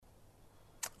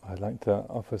I'd like to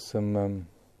offer some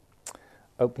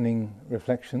opening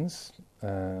reflections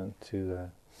to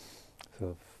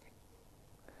sort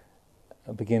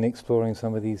of begin exploring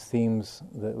some of these themes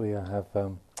that we have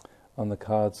on the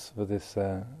cards for this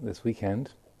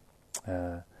weekend.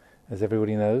 As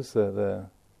everybody knows, the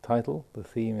title, the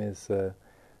theme is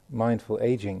mindful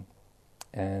aging,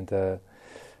 and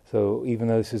so even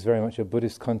though this is very much a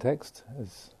Buddhist context,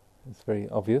 as it's very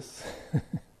obvious,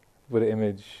 Buddha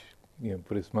image,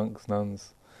 Buddhist monks,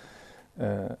 nuns,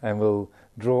 and we'll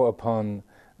draw upon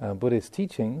Buddhist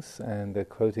teachings and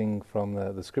quoting from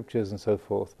the scriptures and so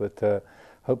forth. But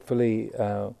hopefully,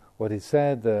 what is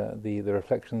said, the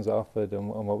reflections offered, and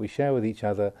what we share with each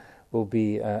other will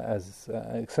be as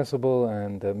accessible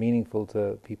and meaningful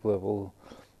to people of all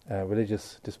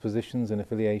religious dispositions and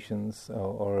affiliations,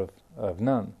 or of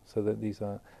none. So that these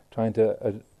are trying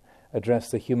to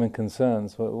address the human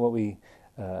concerns, what we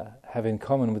have in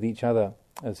common with each other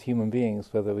as human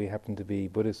beings, whether we happen to be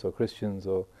Buddhists or Christians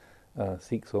or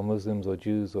Sikhs or Muslims or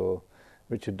Jews or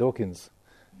Richard Dawkins.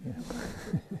 Yeah.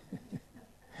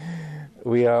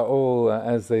 We are all,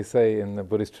 as they say in the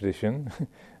Buddhist tradition,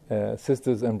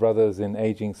 sisters and brothers in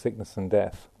aging, sickness and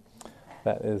death.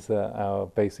 That is our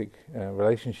basic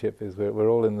relationship, is we're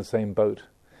all in the same boat,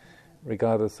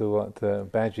 regardless of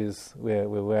what badges we're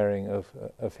wearing of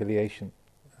affiliation.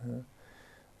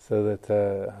 So that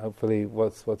hopefully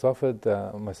what's offered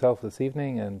myself this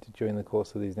evening and during the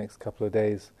course of these next couple of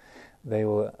days, they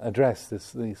will address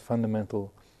these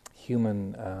fundamental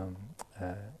human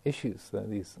issues,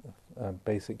 these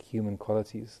basic human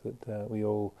qualities that we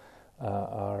all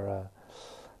are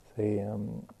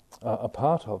a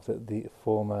part of, that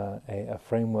form a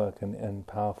framework and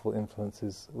powerful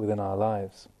influences within our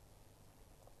lives.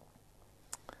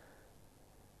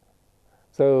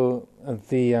 So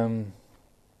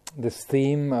this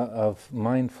theme of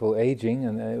mindful aging,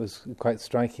 and it was quite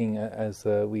striking as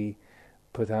we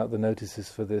put out the notices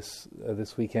for this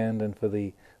weekend and for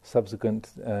the subsequent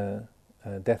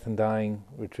Death and Dying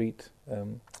retreat.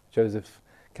 Joseph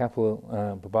Capel,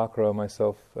 Babakaro and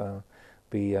myself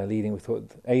be leading. We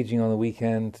thought aging on the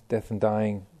weekend, death and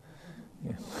dying.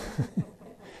 Yeah.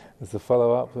 As a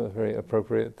follow-up, a very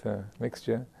appropriate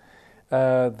mixture.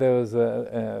 There was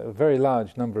a very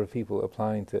large number of people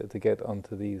applying to get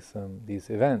onto these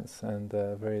events, and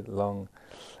very long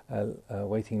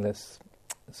waiting lists.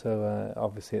 So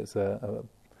obviously it's an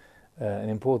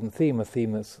important theme, a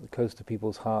theme that's close to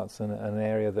people's hearts, and an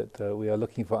area that we are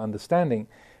looking for understanding.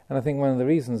 And I think one of the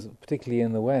reasons, particularly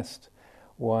in the West,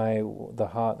 why the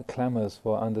heart clamours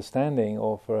for understanding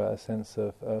or for a sense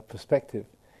of perspective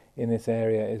in this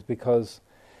area is because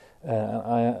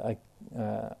I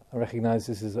recognise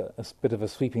this is a bit of a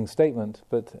sweeping statement,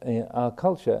 but our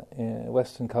culture,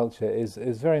 Western culture, is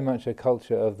very much a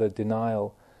culture of the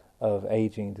denial of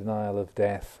aging, denial of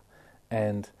death,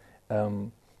 and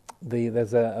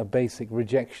there's a basic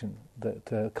rejection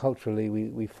that culturally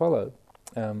we follow.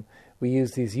 We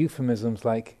use these euphemisms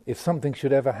like, if something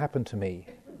should ever happen to me.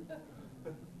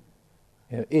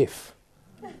 If.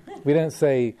 We don't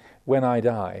say, when I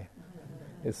die.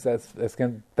 That's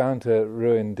going down to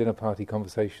ruin dinner party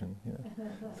conversation.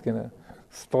 It's going to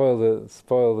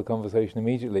spoil the conversation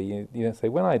immediately. You don't say,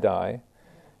 when I die.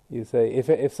 You say,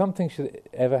 if something should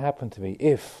ever happen to me,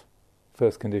 if,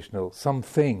 first conditional,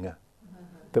 something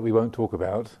that we won't talk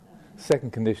about,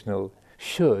 second conditional,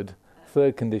 should,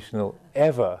 third conditional,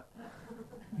 ever,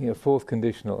 fourth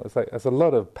conditional. It's like that's a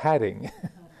lot of padding,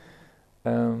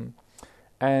 and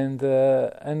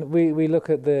we look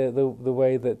at the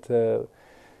way that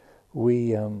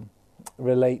we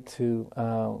relate to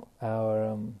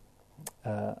our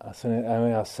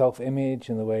self-image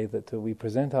and the way that we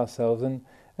present ourselves,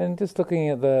 and just looking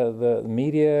at the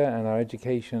media and our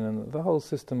education and the whole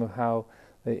system of how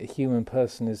the human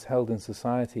person is held in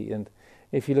society. And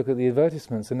if you look at the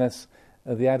advertisements, unless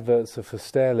the adverts are for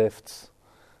stair lifts,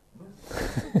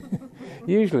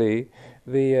 usually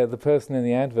the person in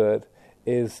the advert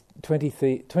is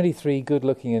 23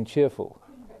 good-looking and cheerful.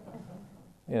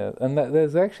 And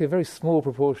there's actually a very small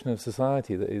proportion of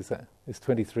society that is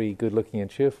 23 good-looking and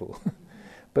cheerful.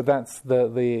 But that's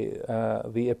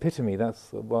the epitome.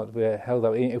 That's what we're held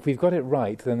up. If we've got it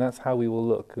right, then that's how we will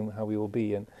look and how we will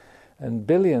be. And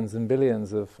billions and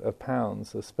billions of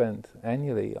pounds are spent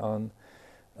annually on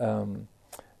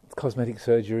cosmetic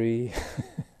surgery,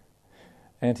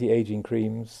 anti-aging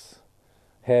creams,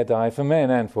 hair dye for men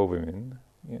and for women.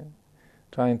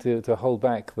 Trying to hold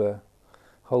back the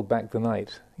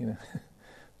night.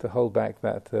 To hold back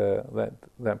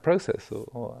that process,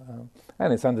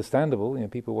 and it's understandable.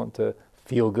 People want to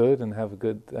feel good and have a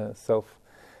good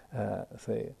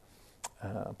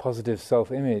positive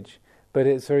self-image. But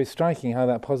it's very striking how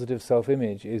that positive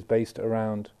self-image is based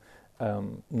around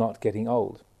not getting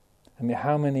old. I mean,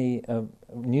 how many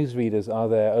newsreaders are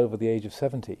there over the age of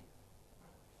 70?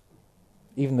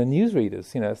 Even the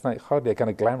newsreaders, it's like hardly a kind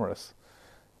of glamorous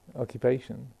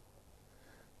occupation.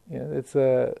 It's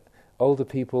older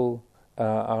people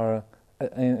are,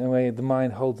 in a way, the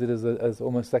mind holds it as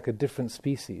almost like a different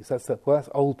species. That's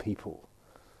old people.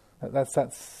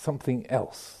 That's something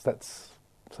else. That's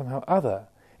somehow other.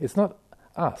 It's not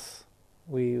us.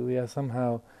 We are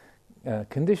somehow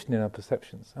conditioned in our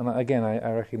perceptions. And again,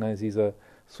 I recognize these are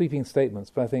sweeping statements,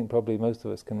 but I think probably most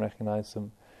of us can recognize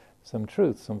some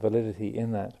truth, some validity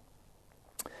in that.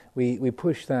 We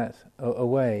push that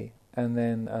away, and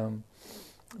then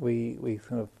we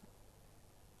sort of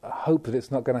hope that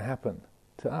it's not going to happen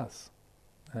to us,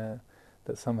 that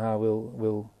somehow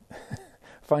we'll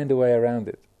find a way around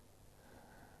it.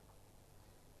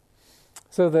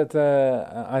 So that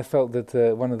I felt that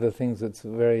one of the things that's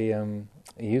very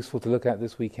useful to look at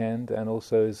this weekend, and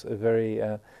also is a very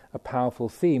a powerful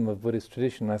theme of Buddhist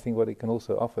tradition, I think what it can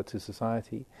also offer to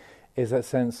society, is that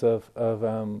sense of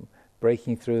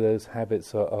breaking through those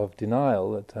habits of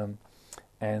denial,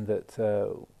 and that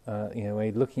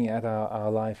we're looking at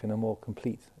our life in a more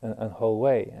complete and whole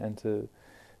way, and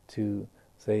to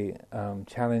say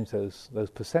challenge those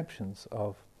perceptions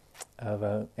of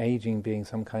aging being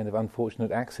some kind of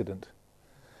unfortunate accident,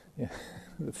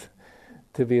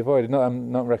 to be avoided.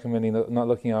 I'm not recommending not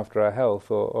looking after our health,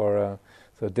 or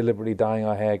sort of deliberately dyeing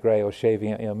our hair grey, or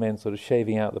shaving out, men sort of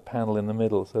shaving out the panel in the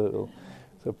middle so it'll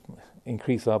sort of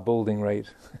increase our balding rate.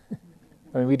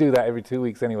 I mean, we do that every 2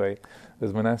 weeks anyway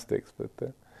as monastics, but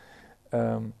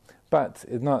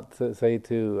it's not to say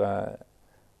to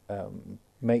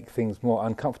make things more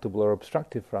uncomfortable or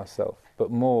obstructive for ourselves, but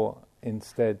more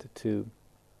instead to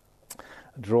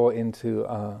draw into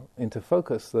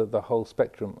focus the whole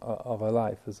spectrum of our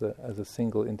life as a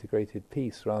single integrated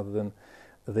piece, rather than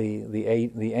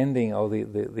the ending, or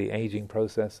the aging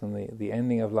process, and the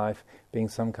ending of life being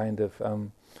some kind of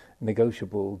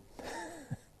negotiable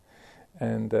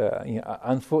and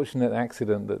unfortunate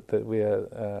accident that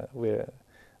we're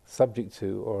subject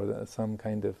to, or some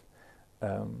kind of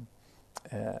a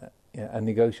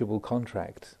negotiable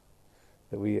contract.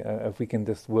 That if we can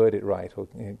just word it right, or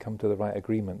come to the right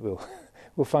agreement,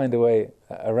 we'll find a way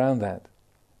around that.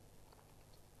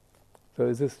 So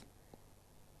is this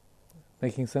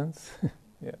making sense?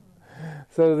 Yeah.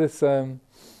 So this, so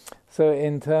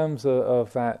in terms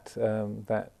of that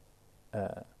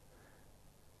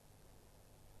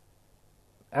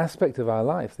aspect of our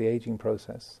life, the aging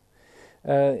process,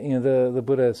 the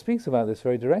Buddha speaks about this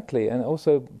very directly, and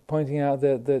also pointing out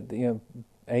that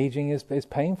aging is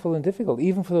painful and difficult,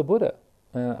 even for the Buddha.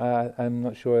 I'm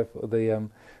not sure if the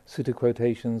sutta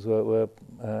quotations were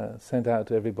sent out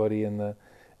to everybody in the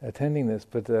attending this,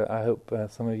 but I hope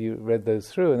some of you read those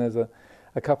through. And there's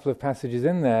a couple of passages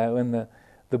in there when the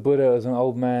Buddha, as an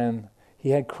old man, he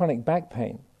had chronic back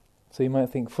pain. So you might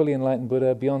think fully enlightened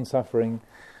Buddha, beyond suffering.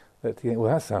 That you think,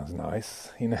 well, that sounds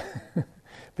nice,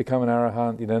 become an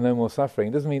arahant, no more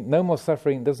suffering. Doesn't mean no more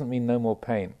suffering. Doesn't mean no more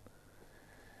pain.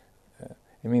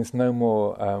 It means no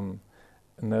more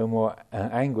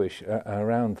anguish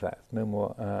around that, no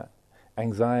more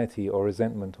anxiety or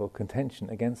resentment or contention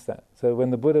against that. So when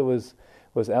the Buddha was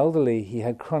elderly, he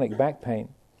had chronic back pain.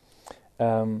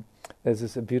 There's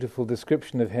this beautiful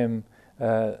description of him.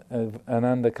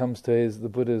 Ananda comes to the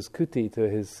Buddha's kuti, to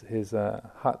his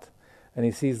hut, and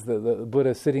he sees the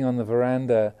Buddha sitting on the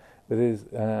veranda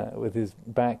with his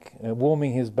back,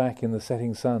 warming his back in the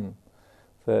setting sun.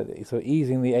 So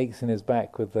easing the aches in his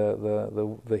back with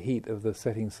the heat of the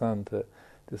setting sun to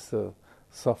just sort of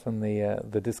soften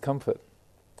the discomfort.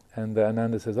 And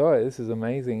Ananda says, "Oh, this is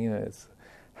amazing! It's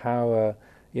how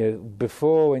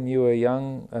before, when you were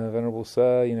young, Venerable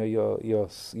Sir,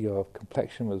 your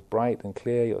complexion was bright and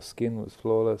clear, your skin was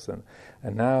flawless, and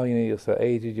now you're so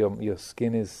aged, your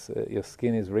skin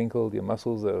is wrinkled, your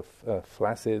muscles are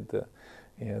flaccid, the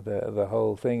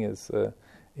whole thing is."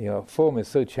 Form is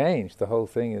so changed. The whole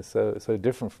thing is so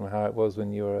different from how it was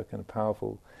when you were a kind of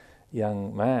powerful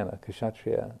young man, a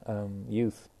kshatriya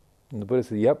youth. And the Buddha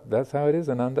said, "Yep, that's how it is,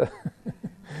 Ananda.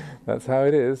 That's how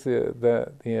it is.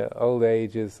 The old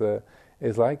age is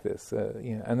like this."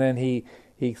 And then he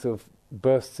sort of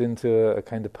bursts into a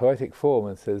kind of poetic form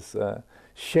and says,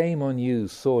 "Shame on you,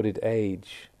 sordid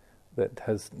age, that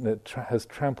has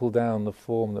trampled down the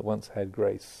form that once had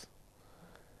grace."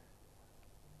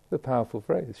 The powerful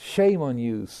phrase. Shame on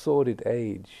you, sordid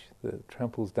age, that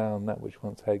tramples down that which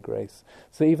once had grace.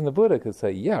 So even the Buddha could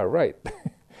say, "Yeah, right.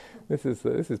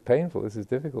 this is painful. This is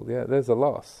difficult. Yeah, there's a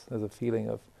loss. There's a feeling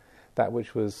of that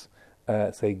which was,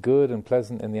 say, good and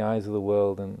pleasant in the eyes of the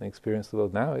world and the experience of the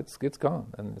world. Now it's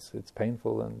gone, and it's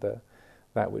painful. And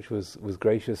that which was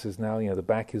gracious is now, the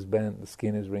back is bent, the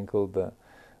skin is wrinkled,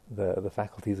 the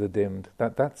faculties are dimmed.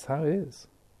 That's how it is.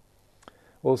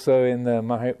 Also in the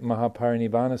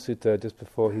Mahaparinibbana Sutta, just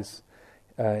before his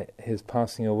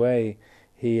passing away,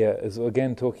 he is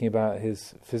again talking about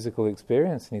his physical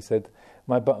experience, and he said,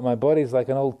 "My body is like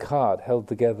an old cart held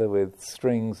together with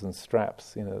strings and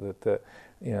straps.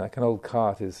 Like an old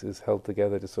cart is held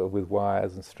together just sort of with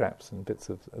wires and straps and bits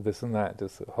of this and that,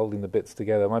 just sort of holding the bits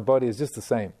together. My body is just the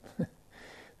same.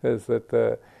 There's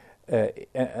that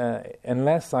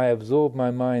unless I absorb my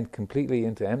mind completely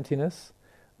into emptiness,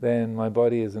 then my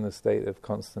body is in a state of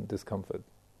constant discomfort."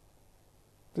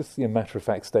 Just a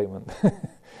matter-of-fact statement.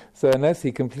 So unless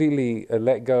he completely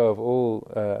let go of all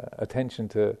attention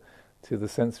to the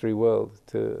sensory world,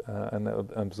 and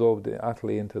absorbed it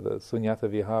utterly into the sunyata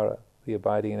vihara, the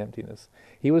abiding in emptiness,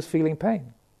 he was feeling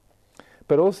pain.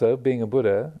 But also, being a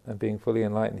Buddha and being fully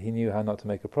enlightened, he knew how not to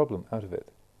make a problem out of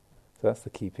it. So that's the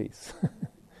key piece.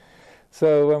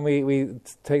 So when we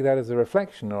take that as a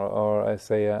reflection, or I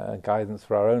say a guidance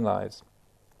for our own lives,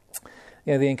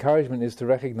 the encouragement is to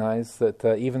recognize that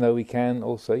even though we can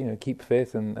also, keep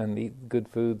fit and eat good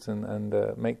foods and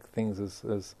make things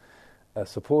as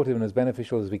supportive and as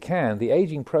beneficial as we can, the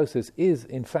aging process is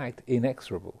in fact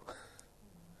inexorable.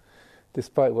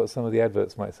 Despite what some of the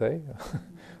adverts might say,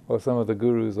 or some of the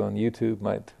gurus on YouTube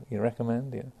might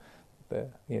recommend.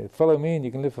 Follow me and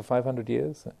you can live for 500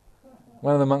 years.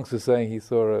 One of the monks was saying he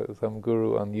saw some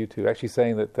guru on YouTube actually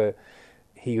saying that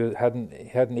he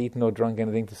hadn't eaten or drunk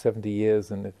anything for 70 years,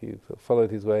 and if you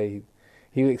followed his way,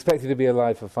 he expected to be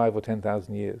alive for 5,000 or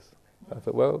 10,000 years. I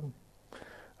thought, well,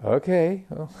 okay,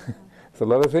 there's a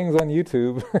lot of things on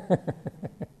YouTube.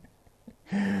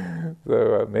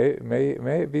 So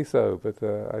may it be so, but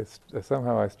I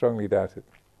strongly doubt it.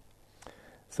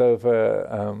 So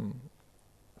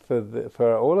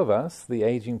for all of us, the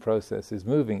aging process is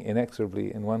moving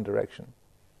inexorably in one direction,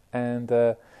 and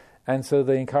so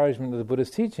the encouragement of the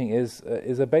Buddha's teaching is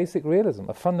a basic realism,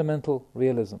 a fundamental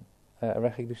realism, a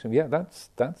recognition of,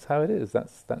 that's how it is,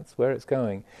 that's where it's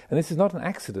going. And this is not an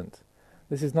accident.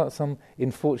 This is not some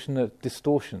unfortunate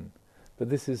distortion. But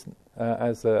this is,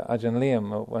 as Ajahn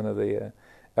Liam, one of the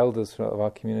elders of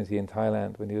our community in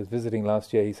Thailand, when he was visiting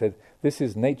last year, he said, "This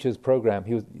is nature's program."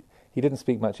 He didn't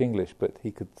speak much English, but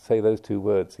he could say those two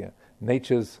words,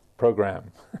 nature's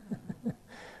program.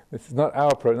 This is not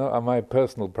not my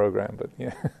personal program, but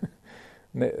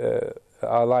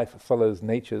our life follows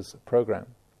nature's program.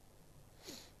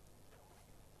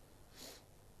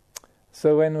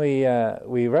 So when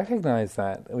we recognize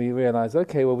that, we realize,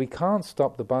 okay, well, we can't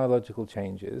stop the biological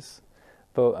changes,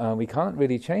 but we can't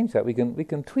really change that. We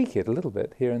can tweak it a little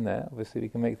bit here and there. Obviously, we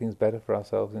can make things better for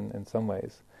ourselves in some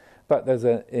ways, but there's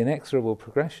an inexorable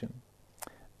progression.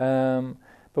 But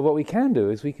what we can do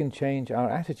is we can change our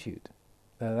attitude.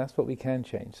 That's what we can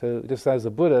change. So just as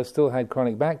the Buddha still had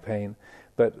chronic back pain,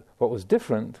 but what was the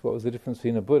difference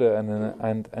between a Buddha and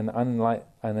an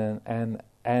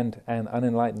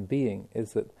unenlightened being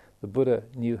is that the Buddha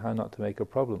knew how not to make a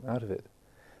problem out of it.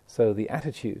 So the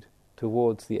attitude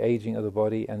towards the aging of the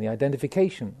body and the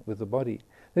identification with the body,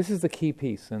 this is the key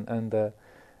piece. And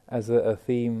as a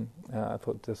theme, I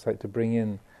thought just like to bring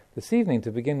in this evening to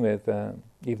begin with,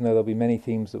 even though there'll be many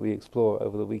themes that we explore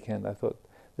over the weekend, I thought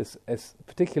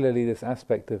particularly this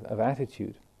aspect of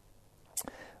attitude,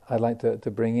 I'd like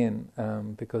to bring in,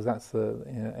 because that's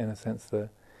in a sense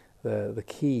the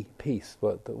key piece.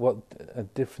 What a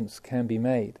difference can be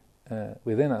made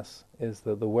within us is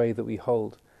the way that we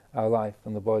hold our life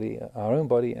and the body, our own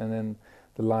body, and then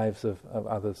the lives of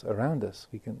others around us.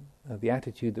 We can the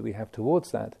attitude that we have towards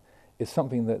that is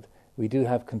something that we do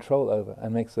have control over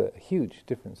and makes a huge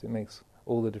difference. It makes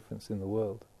all the difference in the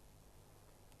world.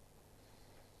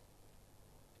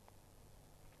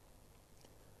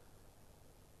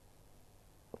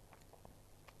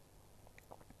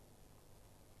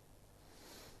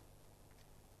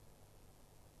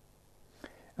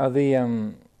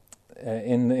 In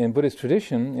Buddhist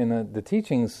tradition, in the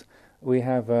teachings, we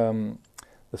have the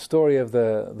story of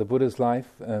the Buddha's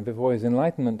life before his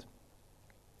enlightenment.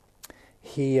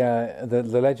 The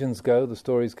legends go, the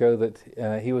stories go that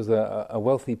he was a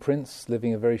wealthy prince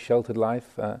living a very sheltered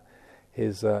life.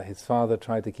 His father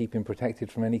tried to keep him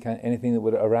protected from anything that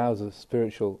would arouse a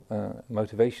spiritual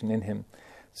motivation in him.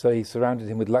 So he surrounded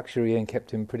him with luxury and kept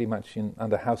him pretty much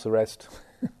under house arrest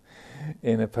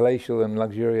in a palatial and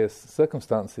luxurious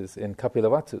circumstances in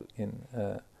Kapilavatthu in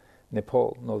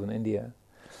Nepal, northern India.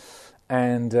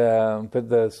 And but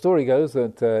the story goes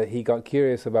that he got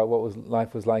curious about what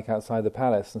life was like outside the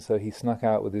palace, and so he snuck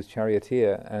out with his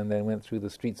charioteer and then went through the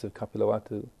streets of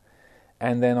Kapilavatthu.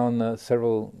 And then on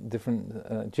several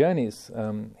different journeys,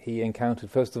 he encountered,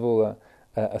 first of all,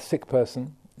 a sick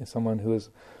person, someone who was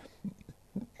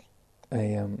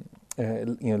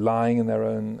lying in their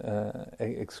own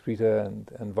excreta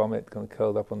and vomit, kind of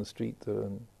curled up on the street.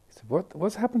 And he said,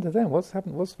 "What's happened to them? What's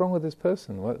happened? What's wrong with this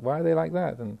person? Why are they like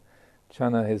that?" And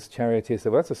Channa, his charioteer,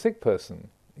 said, "Well, that's a sick person,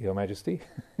 Your Majesty.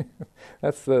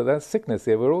 that's sickness.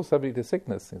 Yeah, we're all subject to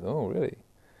sickness." He said, "Oh, really?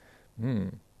 Hmm."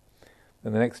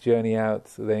 And the next journey out,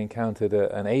 they encountered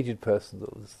an aged person,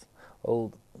 this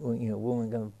old,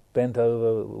 woman, kind of bent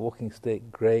over, walking stick,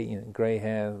 grey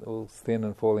hair, all thin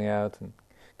and falling out, and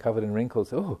covered in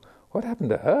wrinkles. "Oh, what happened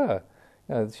to her?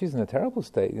 She's in a terrible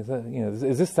state. Is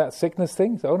this that sickness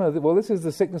thing?" So, "Oh no, well, this is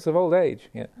the sickness of old age.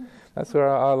 Yeah, that's where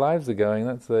our lives are going.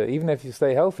 That's even if you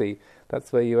stay healthy,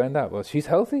 that's where you end up. Well, she's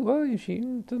healthy. Well, she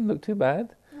doesn't look too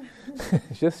bad.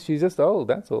 she's just old.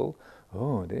 That's all.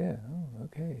 Oh dear. Oh,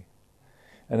 okay."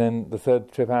 And then the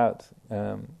third trip out,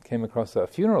 came across a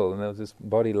funeral, and there was this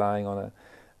body lying on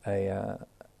a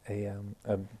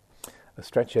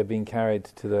stretcher being carried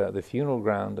to the funeral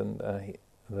ground, and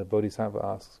the Bodhisattva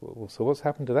asks, "Well, so what's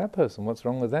happened to that person? What's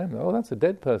wrong with them?" "Oh, that's a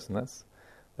dead person.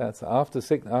 That's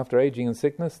after aging and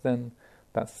sickness. Then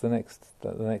that's the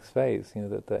next phase.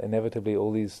 That inevitably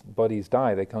all these bodies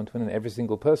die. They come to an end. Every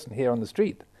single person here on the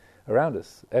street, around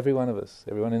us, every one of us,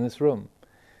 everyone in this room,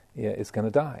 is going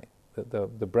to die.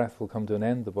 The breath will come to an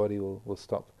end, the body will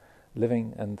stop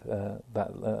living, and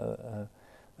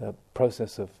that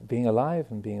process of being alive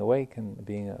and being awake and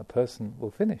being a person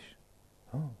will finish."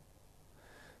 Oh.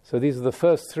 So these are the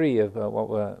first three of what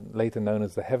were later known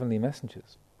as the heavenly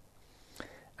messengers.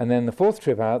 And then the fourth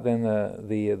trip out, then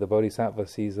the Bodhisattva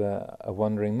sees a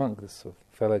wandering monk, this sort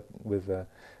of fellow with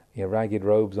ragged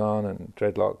robes on and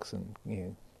dreadlocks and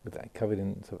with that covered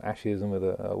in sort of ashes and with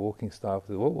a walking staff.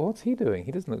 What's he doing?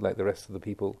 He doesn't look like the rest of the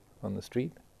people on the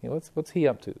street. What's he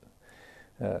up to?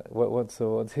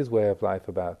 What's his way of life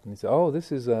about? And he said, "Oh,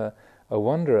 this is a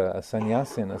wanderer, a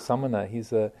sannyasin, a samana.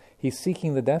 He's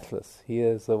seeking the deathless. He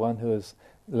is the one who has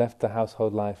left the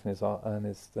household life and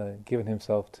is given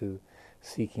himself to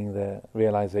seeking the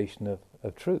realization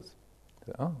of truth."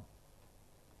 Said, "Oh,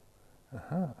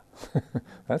 aha,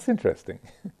 that's interesting."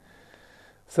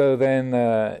 So then,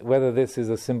 whether this is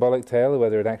a symbolic tale or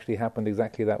whether it actually happened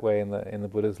exactly that way in the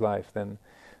Buddha's life, then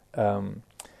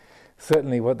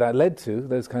certainly what that led to,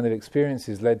 those kind of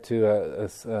experiences led to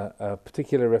a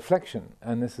particular reflection.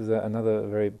 And this is another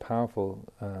very powerful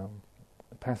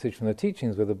passage from the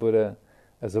teachings where the Buddha,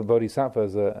 as a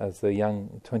bodhisattva, as the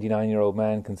young 29-year-old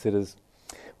man, considers,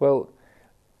 well,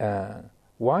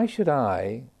 why should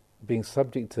I, being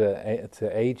subject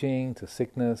to aging, to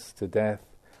sickness, to death,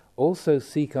 also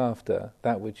seek after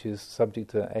that which is subject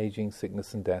to aging,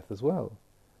 sickness and death as well?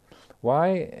 Why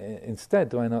instead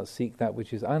do I not seek that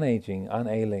which is unaging,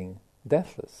 unailing,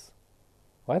 deathless?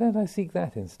 Why don't I seek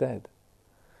that instead?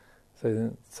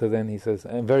 So then he says,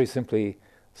 and very simply,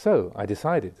 so I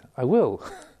decided, I will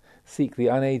seek the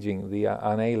unaging, the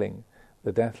unailing,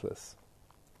 the deathless.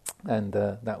 And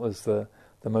that was the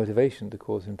motivation to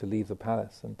cause him to leave the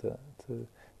palace and to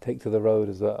take to the road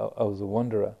as a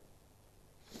wanderer.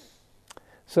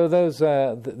 So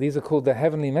these are called the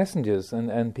heavenly messengers,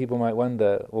 and people might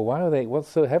wonder, well, why are they? What's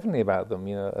so heavenly about them?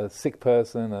 A sick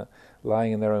person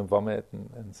lying in their own vomit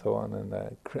and so on,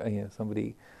 and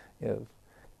somebody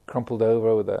crumpled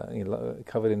over with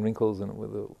covered in wrinkles and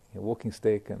with a walking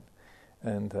stick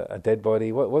and a dead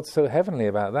body. What's so heavenly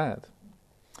about that?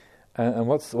 And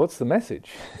what's the message?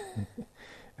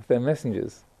 If they're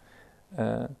messengers,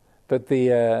 but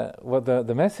what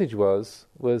the message was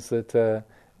that.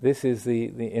 This is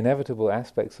the inevitable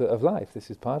aspects of life.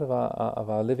 This is part of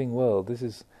our living world. This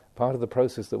is part of the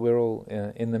process that we're all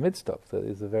in the midst of. That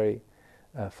is the very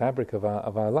fabric of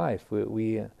our life.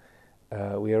 We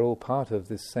are all part of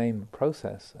this same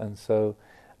process, and so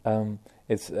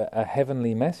it's a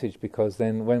heavenly message, because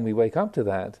then when we wake up to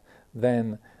that,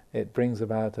 then it brings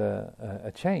about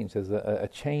a change. There's a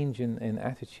change in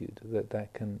attitude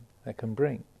that can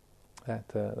bring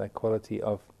that quality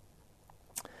of,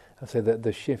 I'd say,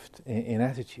 the shift in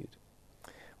attitude.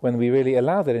 When we really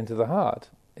allow that into the heart,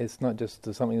 it's not just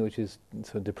something which is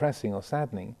sort of depressing or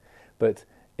saddening, but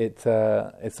it's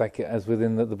like, as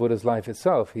within the Buddha's life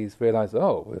itself, he's realized,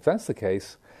 oh, if that's the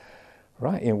case,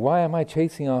 right, why am I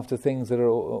chasing after things that are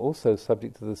also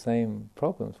subject to the same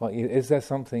problems? Why, is there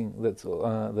something that's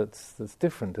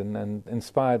different and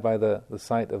inspired by the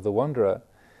sight of the wanderer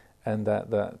and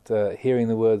that hearing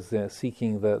the words,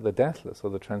 seeking the deathless or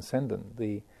the transcendent,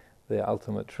 the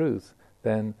ultimate truth,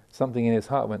 then something in his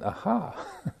heart went, aha!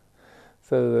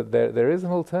 So that there is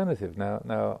an alternative.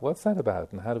 Now, what's that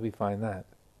about, and how do we find that?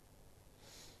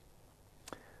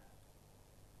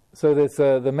 So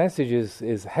the message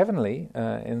is heavenly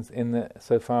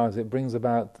so far as it brings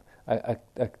about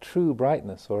a true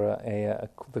brightness, or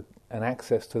an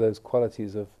access to those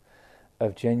qualities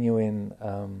of genuine,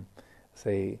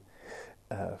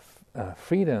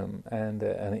 freedom and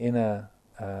an inner,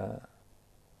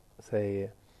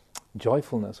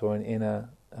 joyfulness, or an inner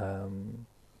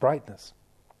brightness.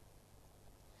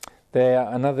 There,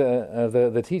 another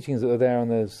the teachings that were there on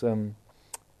those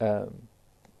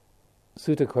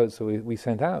sutta quotes that we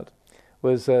sent out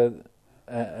was a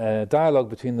dialogue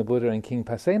between the Buddha and King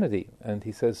Pasenadi, and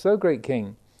he says, "So great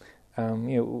King,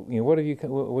 what have you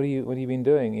been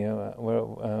doing?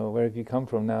 Where have you come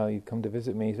from? Now you come to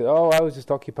visit me." He said, "Oh, I was just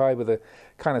occupied with the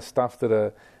kind of stuff that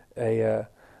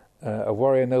a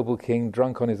warrior noble king,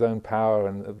 drunk on his own power,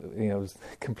 and was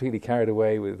completely carried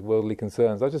away with worldly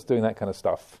concerns. I was just doing that kind of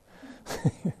stuff,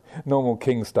 normal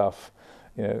king stuff."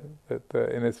 In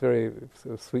this very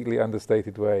sort of sweetly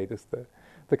understated way, just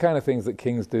the kind of things that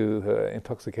kings do,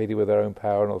 intoxicated with their own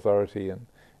power and authority and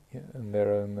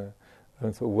their own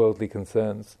sort of worldly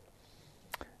concerns.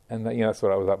 And that's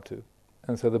what I was up to.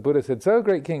 And so the Buddha said, "So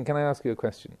great King, can I ask you a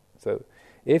question? So,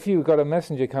 if you've got a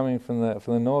messenger coming from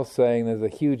the north saying there's a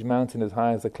huge mountain as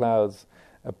high as the clouds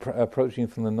approaching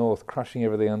from the north, crushing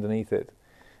everything underneath it,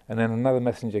 and then another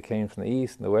messenger came from the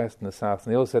east and the west and the south,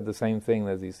 and they all said the same thing,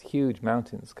 there's these huge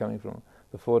mountains coming from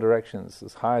the four directions,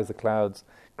 as high as the clouds,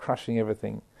 crushing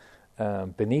everything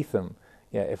beneath them.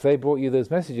 Yeah, if they brought you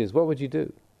those messages, what would you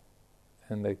do?"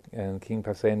 And King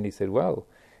Pasenadi said, "Well,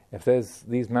 if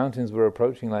these mountains were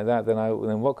approaching like that,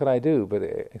 then what could I do but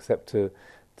except to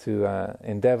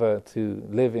endeavor to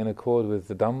live in accord with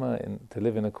the Dhamma, and to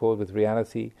live in accord with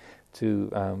reality, to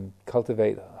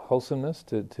cultivate wholesomeness,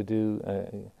 to do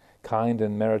kind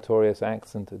and meritorious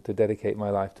acts, and to dedicate my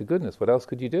life to goodness. What else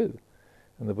could you do?"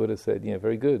 And the Buddha said,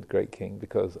 "Very good, great King,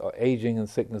 because aging and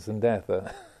sickness and death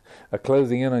are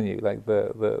closing in on you like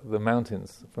the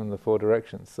mountains from the four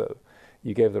directions. So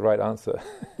you gave the right answer."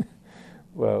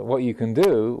 Well, what you can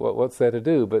do, what's there to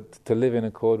do, but to live in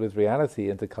accord with reality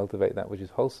and to cultivate that which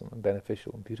is wholesome and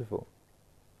beneficial and beautiful.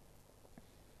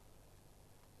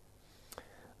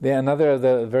 Another of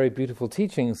the very beautiful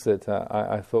teachings that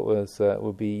I thought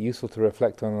would be useful to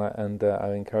reflect on, and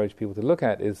I encourage people to look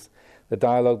at, is the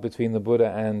dialogue between the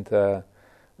Buddha and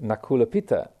Nakula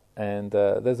Pitta. And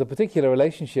there's a particular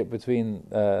relationship between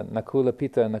Nakula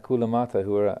Pitta and Nakula Mata,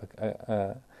 who are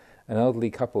an elderly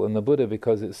couple, and the Buddha,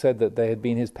 because it's said that they had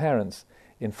been his parents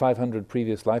in 500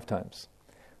 previous lifetimes.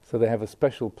 So they have a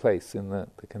special place in the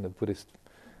kind of Buddhist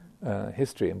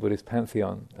history and Buddhist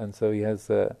pantheon. And so he has...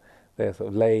 they're sort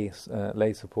of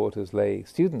lay supporters, lay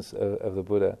students of the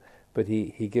Buddha, but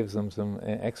he gives them some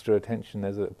extra attention.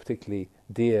 There's a particularly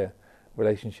dear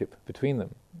relationship between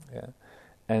them. Yeah.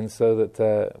 And so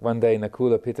that one day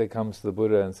Nakula Pitta comes to the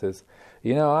Buddha and says,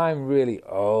 "I'm really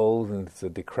old and so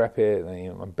decrepit,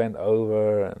 and I'm bent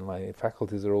over, and my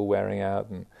faculties are all wearing out,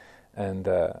 and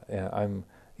I'm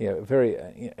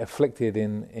very afflicted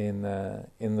in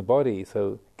the body.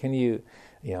 So can you?"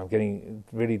 I'm getting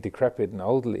really decrepit and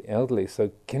elderly.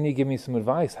 So can you give me some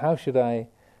advice? How should I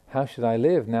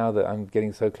live now that I'm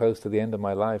getting so close to the end of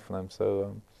my life and I'm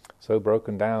so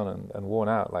broken down and worn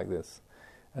out like this?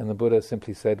 And the Buddha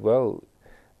simply said, "Well,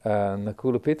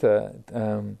 Nakula Pitta,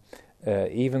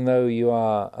 even though you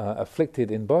are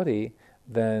afflicted in body,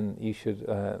 then you should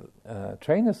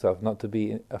train yourself not to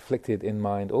be afflicted in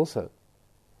mind also."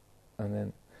 And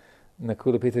then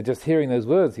Nakula Pitta, just hearing those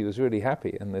words, he was really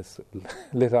happy, and this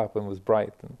lit up and was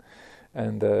bright,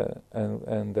 and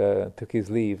took his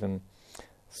leave. And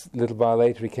a little while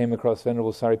later, he came across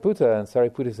Venerable Sariputta, and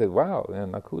Sariputta said, "Wow,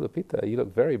 Nakula Pitta, you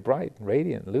look very bright,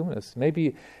 radiant, luminous.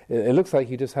 Maybe it looks like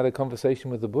you just had a conversation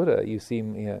with the Buddha. You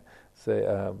seem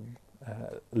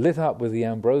lit up with the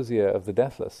ambrosia of the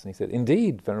deathless." And he said,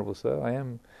 "Indeed, Venerable Sir, I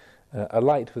am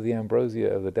alight with the ambrosia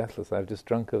of the deathless. I've just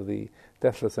drunk of the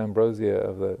deathless ambrosia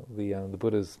of the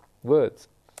Buddha's words."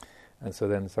 And so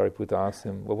then Sariputta asked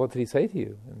him, "Well, what did he say to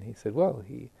you?" And he said, "Well,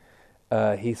 he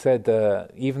said,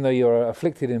 even though you're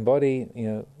afflicted in body,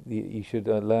 you should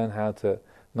learn how to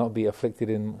not be afflicted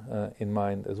in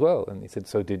mind as well." And he said,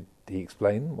 "So did he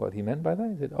explain what he meant by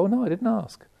that?" He said, "Oh no, I didn't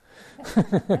ask."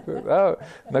 "Oh,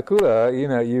 Nakula,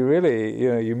 you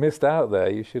really, you missed out there.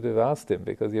 You should have asked him,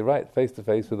 because you're right, face to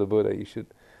face with the Buddha. You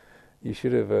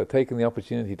should have taken the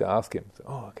opportunity to ask him." So,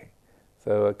 "Oh, okay.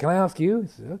 So can I ask you?" He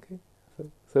said, "Okay."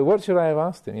 So what should I have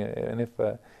asked him? And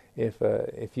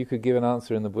if you could give an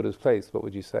answer in the Buddha's place, what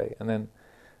would you say? And then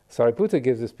Sariputta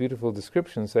gives this beautiful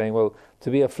description saying, well, to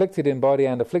be afflicted in body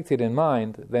and afflicted in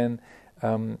mind, then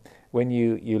when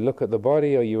you look at the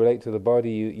body or you relate to the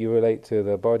body, you relate to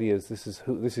the body as this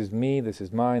is me, this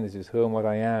is mine, this is who and what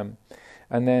I am.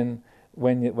 And then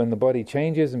when the body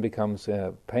changes and becomes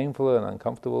painful and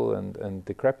uncomfortable and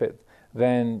decrepit,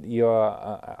 then you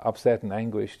are upset and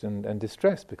anguished and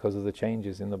distressed because of the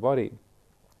changes in the body.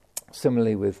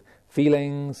 Similarly with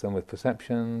feelings and with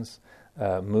perceptions,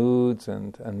 moods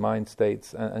and mind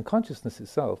states and consciousness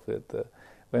itself.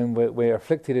 When we're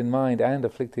afflicted in mind and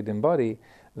afflicted in body,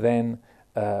 then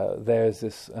there's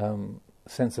this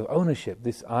sense of ownership.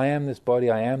 I am this body,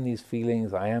 I am these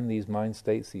feelings, I am these mind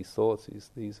states, these thoughts,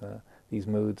 these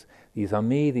moods. These are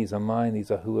me, these are mine,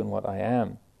 these are who and what I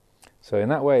am. So in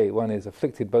that way, one is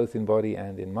afflicted both in body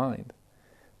and in mind.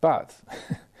 But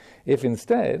if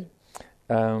instead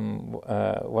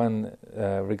one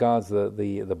regards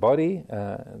the body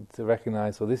to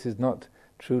recognize, well, this is not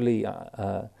truly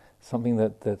something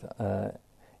that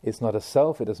it's not a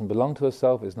self, it doesn't belong to a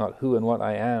self, it's not who and what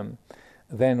I am,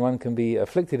 then one can be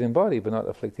afflicted in body but not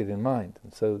afflicted in mind.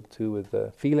 And so too with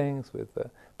feelings, with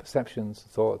perceptions,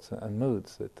 thoughts and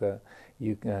moods, that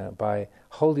you by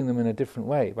holding them in a different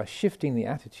way, by shifting the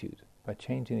attitude, by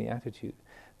changing the attitude,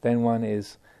 then one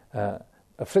is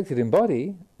afflicted in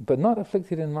body but not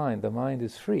afflicted in mind. The mind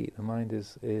is free, the mind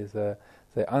is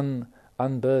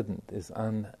unburdened, is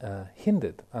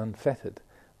unhindered, unfettered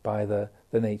by the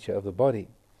nature of the body.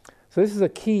 So this is a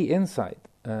key insight,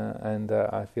 and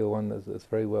I feel one that's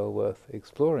very well worth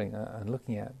exploring and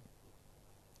looking at.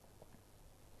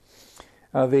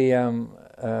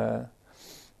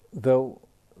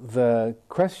 The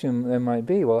question then might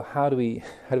be, well, how do we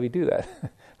do that?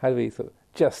 How do we sort of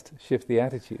just shift the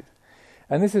attitude?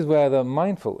 And this is where the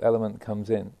mindful element comes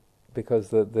in,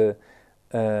 because this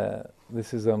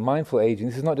is a mindful aging.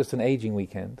 This is not just an aging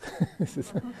weekend.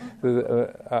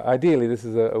 Ideally, this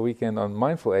is a weekend on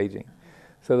mindful aging.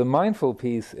 So the mindful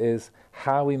piece is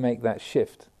how we make that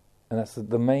shift, and that's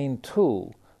the main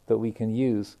tool that we can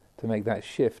use to make that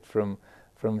shift from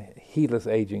heedless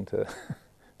aging to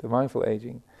mindful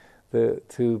aging,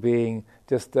 to being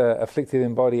just afflicted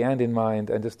in body and in mind,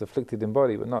 and just afflicted in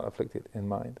body but not afflicted in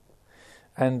mind.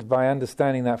 And by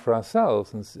understanding that for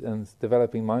ourselves and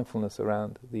developing mindfulness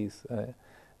around these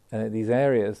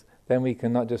areas, then we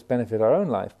can not just benefit our own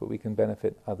life, but we can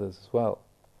benefit others as well.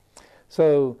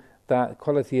 So that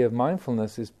quality of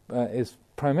mindfulness is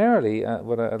primarily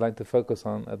what I'd like to focus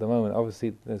on at the moment.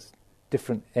 Obviously, there's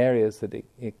different areas that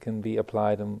it can be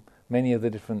applied, and many of the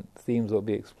different themes that will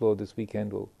be explored this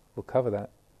weekend will cover that.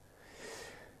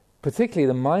 Particularly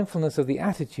the mindfulness of the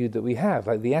attitude that we have,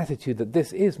 like the attitude that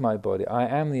this is my body, I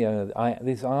am the owner,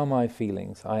 these are my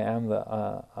feelings, I am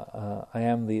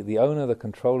the owner, the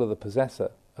controller, the possessor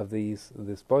of this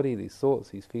body, these thoughts,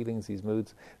 these feelings, these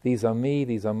moods. These are me,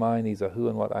 these are mine, these are who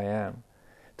and what I am.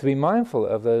 To be mindful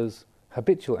of those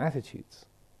habitual attitudes,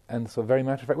 and so very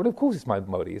matter of fact, well, of course it's my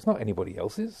body, it's not anybody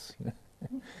else's.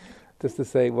 Just to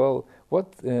say, well,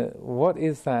 what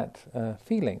is that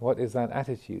feeling? What is that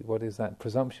attitude? What is that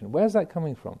presumption? Where's that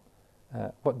coming from?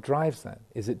 What drives that?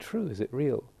 Is it true? Is it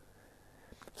real?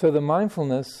 So the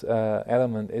mindfulness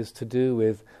element is to do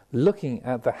with looking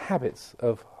at the habits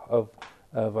of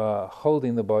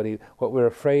holding the body, what we're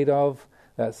afraid of.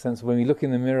 That sense when we look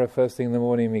in the mirror first thing in the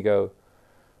morning, we go,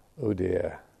 "Oh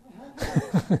dear,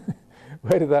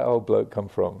 where did that old bloke come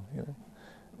from?"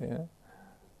 Yeah.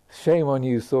 Shame on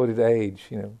you, sordid age.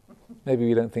 Maybe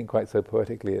we don't think quite so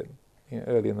poetically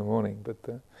early in the morning, but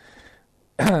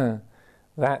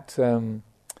that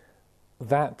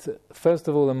first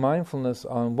of all, a mindfulness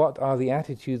on what are the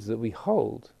attitudes that we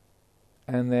hold,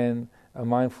 and then a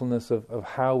mindfulness of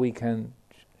how we can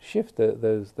shift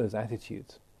those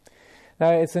attitudes.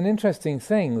 Now, it's an interesting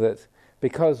thing that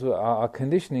because our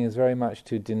conditioning is very much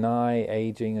to deny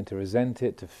aging and to resent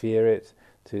it, to fear it,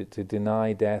 to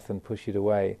deny death and push it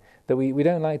away, that we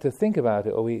don't like to think about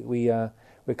it, or we're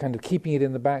kind of keeping it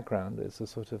in the background. It's a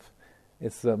sort of,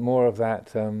 it's more of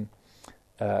that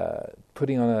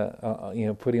putting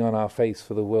on our face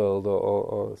for the world,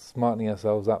 or smartening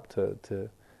ourselves up to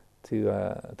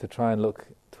try and look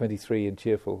 23 and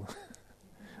cheerful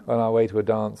on our way to a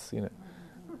dance.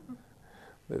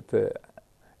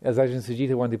 As Ajahn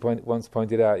Sujita once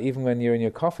pointed out, even when you're in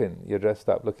your coffin, you're dressed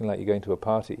up looking like you're going to a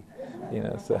party.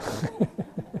 So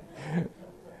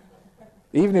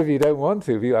even if you don't want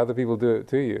to, other people do it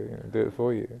to you, do it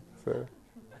for you.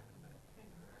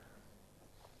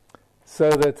 So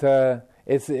that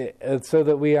so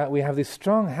that we have these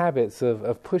strong habits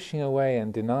of pushing away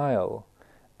and denial,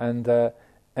 and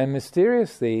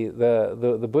mysteriously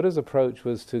the Buddha's approach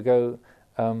was to go,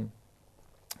 well,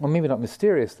 maybe not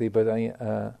mysteriously, but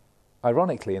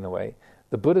ironically in a way,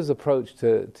 the Buddha's approach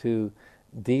to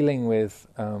dealing with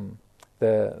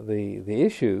the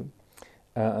issue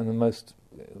and the most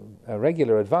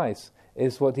regular advice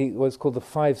is what's called the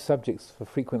 5 subjects for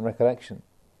frequent recollection.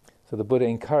 So the Buddha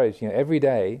encouraged, every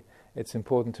day it's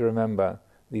important to remember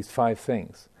these 5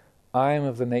 things. I am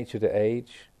of the nature to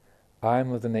age, I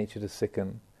am of the nature to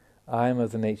sicken, I am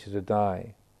of the nature to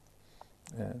die.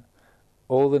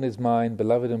 All that is mine,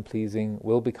 beloved and pleasing,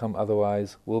 will become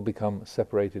otherwise, will become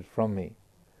separated from me.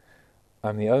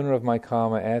 I'm the owner of my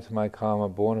karma, heir to my karma,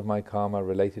 born of my karma,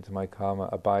 related to my karma,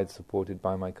 abides supported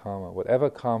by my karma. Whatever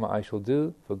karma I shall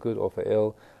do, for good or for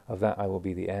ill, of that I will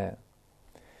be the heir.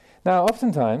 Now,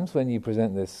 oftentimes when you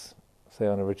present this, say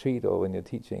on a retreat or when you're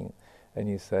teaching, and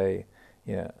you say,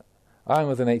 I am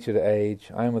of the nature to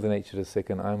age, I am of the nature to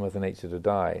sicken, I am of the nature to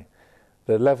die,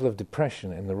 the level of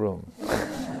depression in the room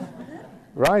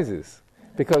rises.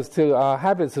 Because to our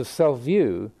habits of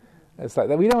self-view, it's like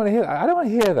that. We don't want to hear. I don't want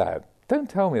to hear that. Don't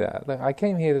tell me that. I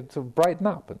came here to brighten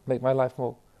up and make my life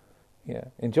more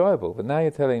enjoyable. But now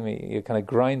you're telling me you're kind of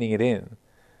grinding it in.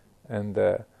 And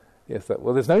yes,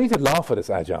 well, there's no need to laugh at us,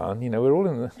 Ajahn. We're all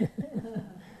in the...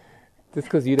 just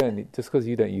because you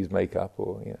don't use makeup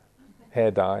or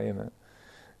hair dye,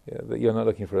 that you're not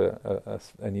looking for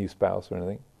a new spouse or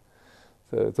anything.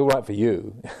 So it's all right for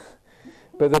you.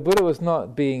 But the Buddha was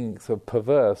not being sort of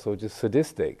perverse or just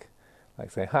sadistic,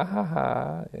 like saying, ha ha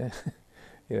ha,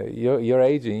 you're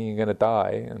aging, you're going to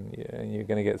die, and you're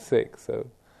going to get sick. So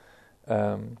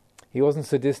he wasn't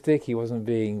sadistic, he wasn't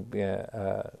being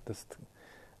just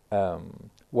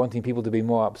wanting people to be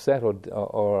more upset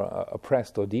or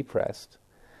oppressed or depressed.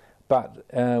 But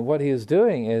what he was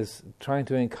doing is trying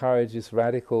to encourage this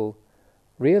radical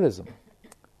realism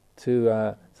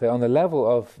to say, on the level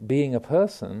of being a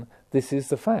person, this is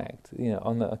the fact.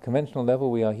 On the conventional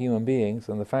level, we are human beings,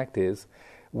 and the fact is,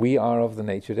 we are of the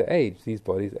nature to age. These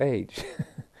bodies age.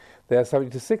 They are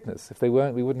subject to sickness. If they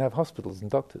weren't, we wouldn't have hospitals and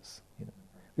doctors.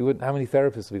 We wouldn't. How many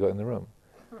therapists have we got in the room?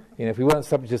 If we weren't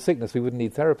subject to sickness, we wouldn't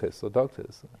need therapists or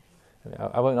doctors.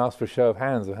 I won't ask for a show of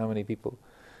hands of how many people,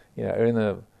 are in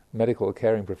the medical or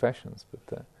caring professions,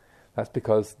 but that's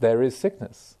because there is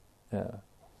sickness. I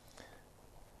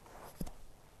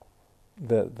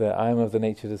am of the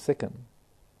nature to sicken.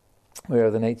 We are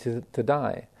of the nature to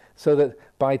die. So that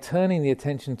by turning the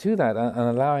attention to that and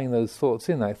allowing those thoughts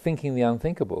in, like thinking the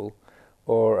unthinkable,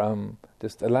 or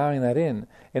just allowing that in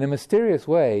a mysterious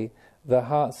way, the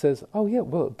heart says, "Oh yeah,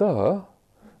 well, duh,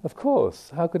 of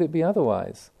course. How could it be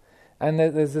otherwise?" And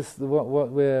there's this. What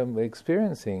we're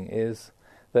experiencing is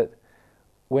that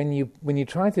when you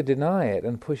try to deny it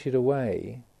and push it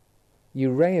away, you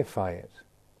reify it.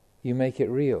 You make it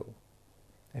real.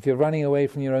 If you're running away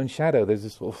from your own shadow, there's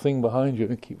this little thing behind you,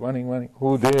 and keep running.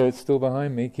 Oh dear, it's still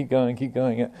behind me. Keep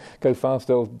going. Go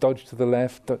faster, or dodge to the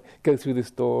left. Go through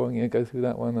this door. Go through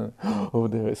that one. And, oh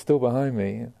dear, it's still behind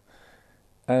me.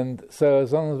 And so,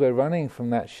 as long as we're running from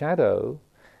that shadow,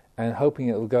 and hoping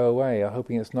it will go away, or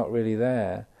hoping it's not really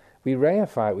there, we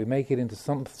reify it. We make it into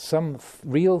some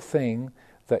real thing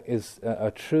that is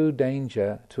a true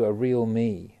danger to a real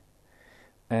me,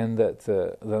 and that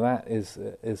is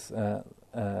a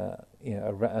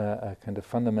kind of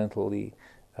fundamentally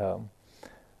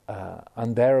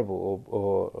unbearable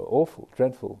or awful,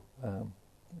 dreadful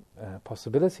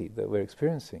possibility that we're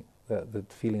experiencing, the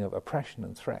feeling of oppression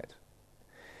and threat.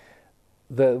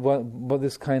 What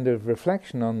this kind of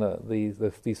reflection on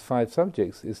these 5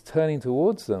 subjects is turning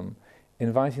towards them,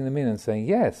 inviting them in and saying,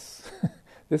 yes,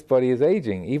 this body is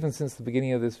aging, even since the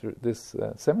beginning of this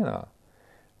seminar.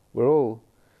 We're all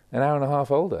an hour and a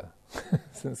half older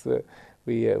since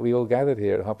we all gathered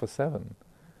here at 7:30.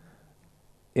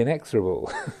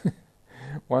 Inexorable.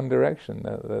 One direction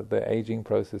the aging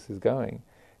process is going.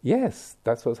 Yes,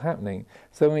 that's what's happening.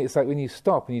 So it's like when you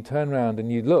stop and you turn around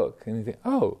and you look and you think,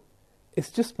 oh, it's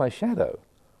just my shadow.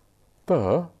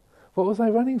 But what was I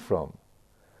running from?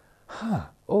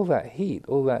 All that heat,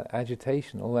 all that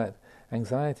agitation, all that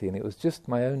anxiety, and it was just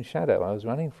my own shadow I was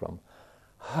running from.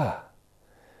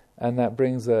 And that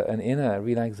brings an inner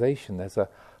relaxation. There's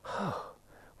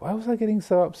why was I getting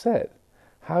so upset?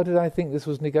 How did I think this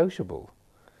was negotiable?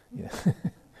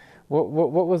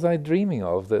 What was I dreaming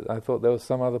of that I thought there was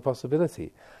some other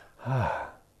possibility?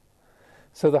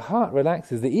 So the heart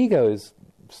relaxes. The ego is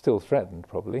still threatened,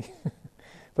 probably,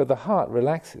 but the heart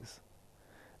relaxes.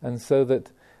 And so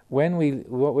that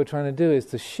what we're trying to do is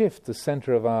to shift the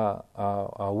center of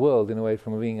our world in a way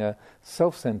from being a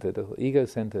self-centered, or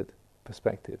ego-centered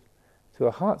perspective to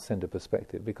a heart-centered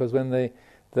perspective. Because when the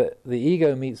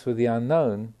ego meets with the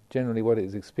unknown, generally what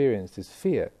is experienced is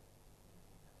fear.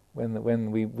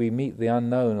 When we meet the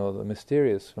unknown or the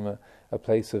mysterious from a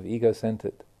place of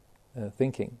ego-centered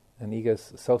thinking, an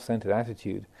self-centered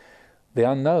attitude, the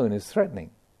unknown is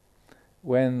threatening.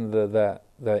 When the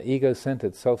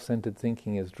ego-centered, self-centered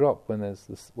thinking is dropped, when there's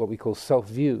this, what we call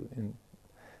self-view in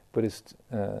Buddhist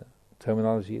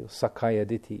terminology, or Sakkaya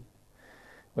Ditthi,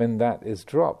 when that is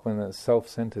dropped, when the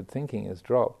self-centered thinking is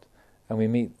dropped, and we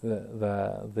meet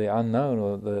the unknown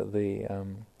or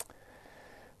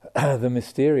the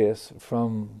mysterious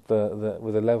from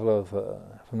the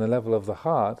level of the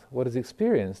heart, what is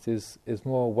experienced is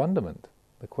more wonderment,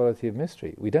 the quality of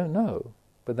mystery. We don't know,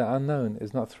 but the unknown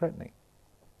is not threatening.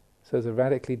 So it's a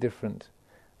radically different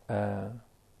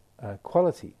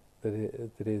quality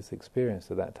that is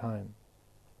experienced at that time.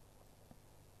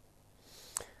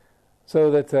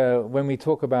 So that when we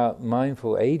talk about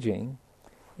mindful aging,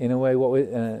 in a way what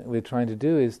we're trying to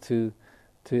do is to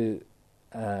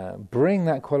bring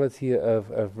that quality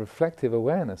of reflective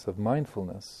awareness, of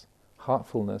mindfulness,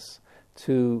 heartfulness,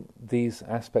 to these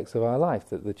aspects of our life,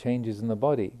 that the changes in the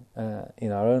body,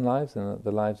 in our own lives and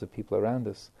the lives of people around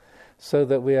us, so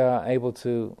that we are able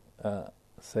to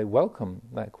welcome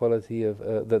that quality of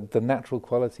the natural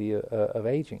quality of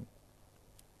aging,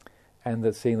 and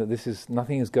that seeing that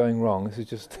nothing is going wrong. This is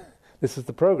just this is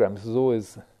the program. This is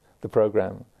always the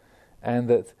program, and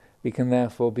that we can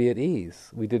therefore be at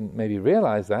ease. We didn't maybe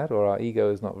realize that, or our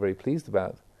ego is not very pleased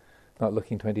about not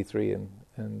looking 23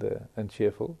 and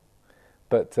cheerful.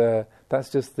 But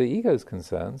that's just the ego's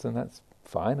concerns, and that's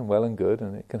fine and well and good,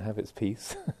 and it can have its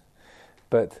peace.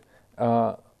 But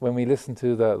when we listen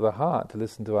to the heart, to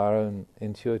listen to our own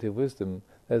intuitive wisdom,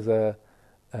 there's a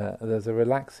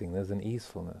relaxing, there's an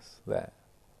easefulness there.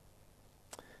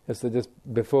 So just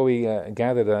before we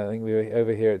gathered, I think we were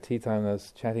over here at tea time, and I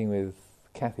was chatting with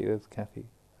Kathy. There's Kathy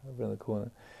over in the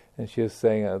corner, and she was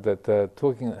saying that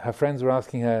her friends were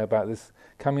asking her about this,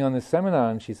 coming on this seminar,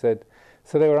 and she said,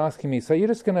 so they were asking me, so you're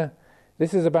just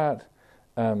this is about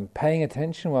paying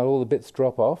attention while all the bits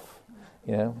drop off,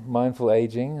 mindful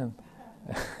aging, and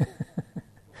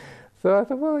so I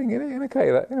thought, well, in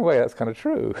a way that's kind of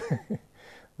true.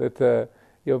 That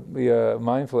your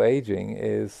mindful aging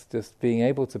is just being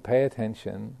able to pay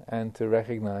attention and to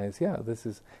recognize, this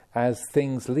is, as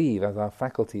things leave, as our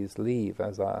faculties leave,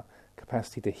 as our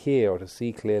capacity to hear or to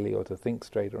see clearly or to think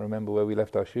straight or remember where we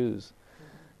left our shoes.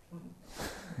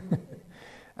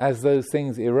 As those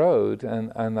things erode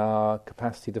and our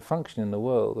capacity to function in the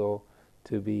world or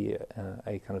to be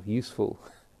a kind of useful...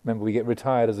 Remember, we get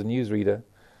retired as a newsreader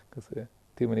because there are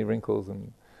too many wrinkles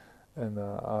and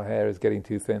our hair is getting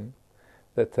too thin.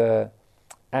 That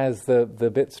as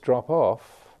the bits drop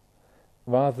off,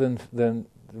 rather than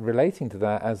relating to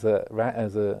that as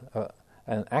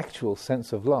an actual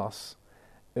sense of loss,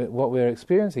 what we're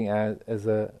experiencing it's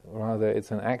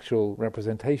an actual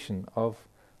representation of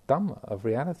Dhamma, of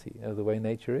reality, of the way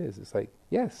nature is. It's like,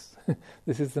 yes,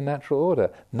 this is the natural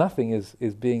order. Nothing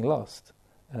is being lost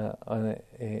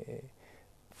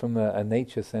from a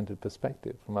nature-centered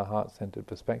perspective, from a heart-centered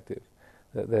perspective.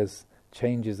 That there's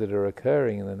changes that are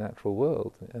occurring in the natural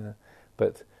world,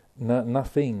 but no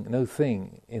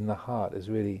thing in the heart is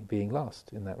really being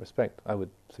lost in that respect, I would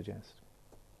suggest.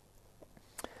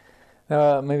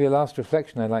 Now, maybe a last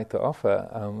reflection I'd like to offer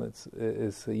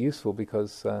is useful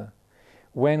because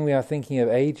when we are thinking of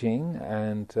aging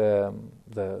and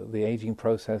the aging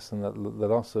process and the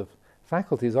loss of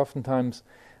faculties, oftentimes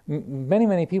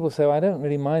many people say, I don't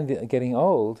really mind getting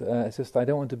old, it's just I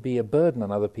don't want to be a burden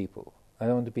on other people. I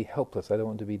don't want to be helpless, I don't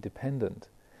want to be dependent,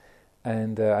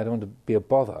 and I don't want to be a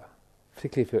bother,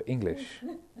 particularly if you're English.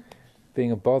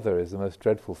 Being a bother is the most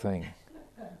dreadful thing.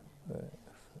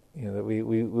 That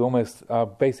we almost, our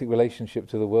basic relationship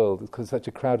to the world, because it's such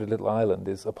a crowded little island,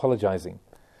 is apologizing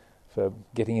for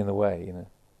getting in the way,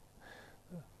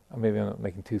 Maybe I'm not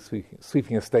making too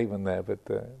sweeping a statement there, but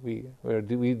we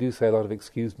do say a lot of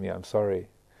 "excuse me, I'm sorry."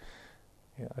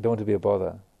 I don't want to be a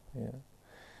bother.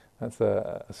 That's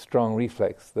a strong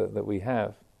reflex that we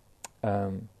have.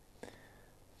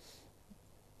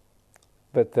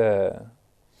 But the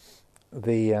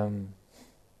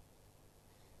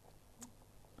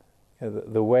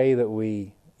way that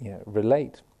we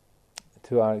relate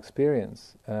to our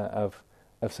experience of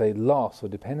say loss or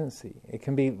dependency, it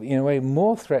can be in a way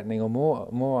more threatening or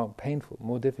more painful,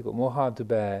 more difficult, more hard to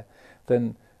bear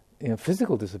than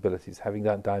physical disabilities, having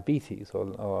diabetes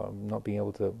or not being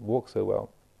able to walk so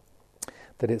well.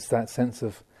 that it's that sense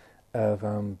of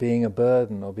being a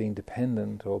burden or being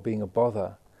dependent or being a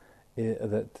bother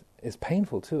that is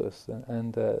painful to us.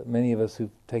 And many of us who've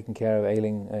taken care of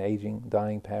aging,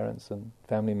 dying parents and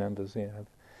family members,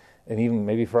 and even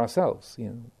maybe for ourselves,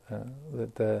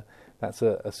 that's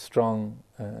a strong,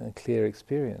 clear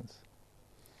experience.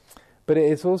 But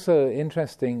it's also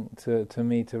interesting to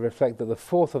me to reflect that the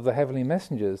fourth of the heavenly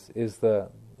messengers is the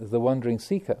wandering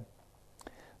seeker,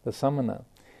 the samana.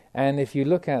 And if you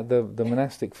look at the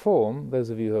monastic form, those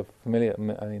of you who are familiar,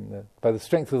 by the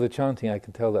strength of the chanting, I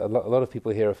can tell that a lot of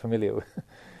people here are familiar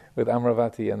with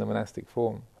Amaravati and the monastic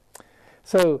form.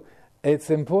 So it's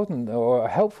important or a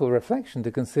helpful reflection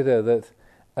to consider that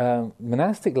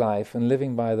monastic life and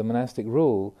living by the monastic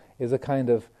rule is a kind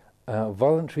of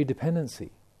voluntary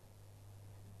dependency.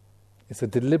 It's a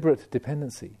deliberate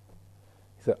dependency.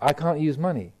 So I can't use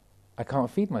money. I can't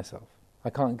feed myself. I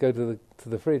can't go to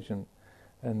the fridge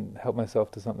and help myself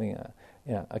to something.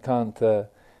 I can't get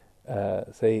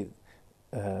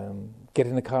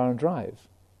in the car and drive.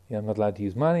 I'm not allowed to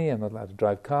use money. I'm not allowed to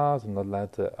drive cars. I'm not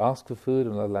allowed to ask for food.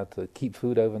 I'm not allowed to keep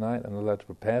food overnight. I'm not allowed to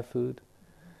prepare food.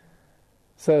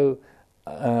 So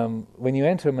when you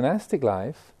enter a monastic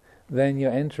life, then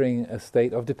you're entering a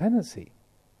state of dependency,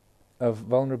 of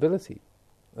vulnerability.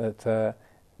 But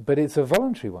it's a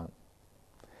voluntary one.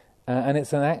 And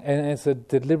it's a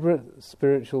deliberate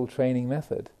spiritual training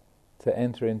method to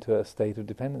enter into a state of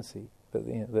dependency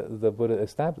that the Buddha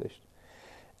established.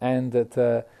 And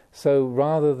that so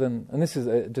rather than, and this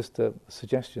is just a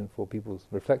suggestion for people's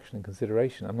reflection and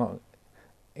consideration. I'm not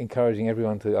encouraging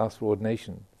everyone to ask for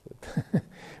ordination,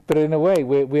 but in a way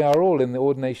we are all in the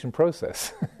ordination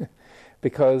process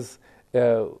because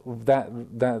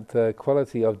that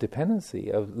quality of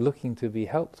dependency, of looking to be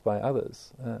helped by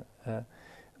others.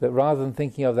 That rather than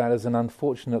thinking of that as an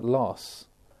unfortunate loss,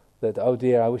 that, oh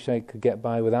dear, I wish I could get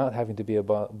by without having to be a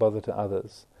bother to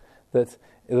others, that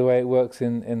the way it works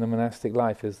in the monastic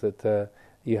life is that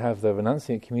you have the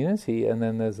renunciant community, and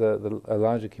then there's a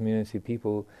larger community of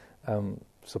people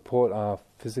support our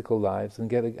physical lives and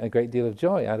get a great deal of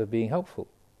joy out of being helpful.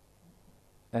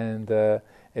 And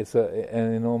it's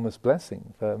an enormous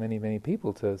blessing for many, many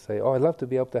people to say, oh, I'd love to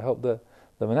be able to help the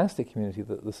monastic community,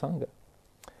 the Sangha.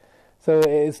 So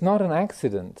it's not an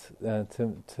accident,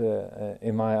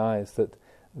 in my eyes, that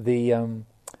the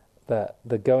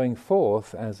going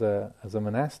forth as a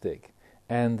monastic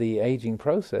and the aging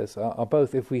process are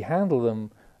both, if we handle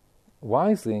them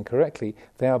wisely and correctly,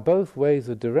 they are both ways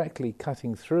of directly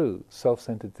cutting through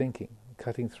self-centered thinking,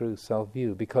 cutting through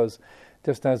self-view. Because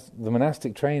just as the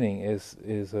monastic training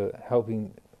is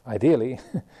helping, ideally,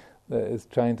 is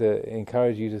trying to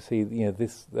encourage you to see,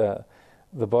 this.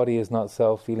 The body is not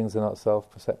self, feelings are not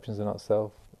self, perceptions are not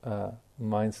self,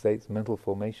 mind states, mental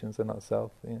formations are not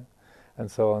self, and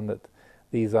so on, that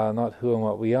these are not who and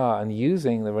what we are, and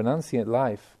using the renunciant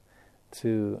life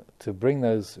to bring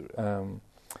those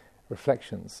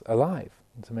reflections alive,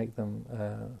 and to make them,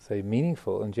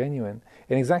 meaningful and genuine.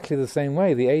 In exactly the same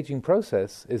way, the aging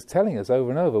process is telling us over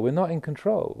and over, we're not in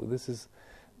control. This is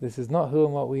not who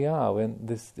and what we are.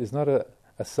 This is not a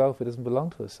self, it doesn't belong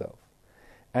to a self.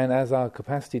 And as our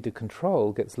capacity to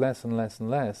control gets less and less and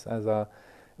less, as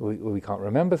we can't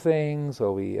remember things,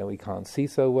 or we can't see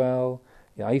so well.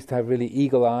 I used to have really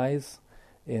eagle eyes,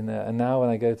 and now when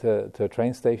I go to a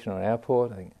train station or an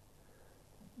airport, I think,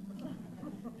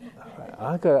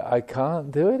 I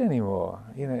can't do it anymore.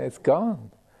 It's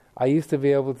gone. I used to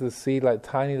be able to see like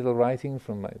tiny little writing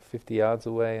from like 50 yards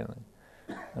away,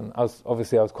 and I was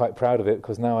quite proud of it,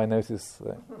 because now I notice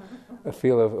a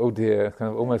feel of, oh dear,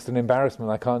 kind of almost an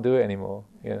embarrassment. I can't do it anymore.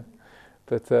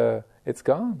 But it's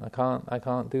gone. I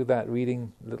can't do that.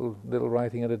 Reading little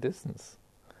writing at a distance.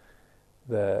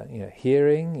 The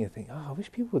hearing, you think, oh, I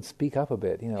wish people would speak up a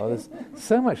bit. There's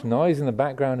so much noise in the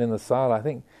background in the sala. I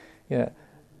think, and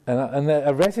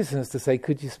a reticence to say,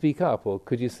 could you speak up, or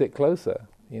could you sit closer?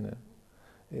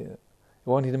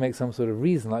 Wanting to make some sort of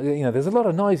reason, like, there's a lot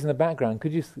of noise in the background.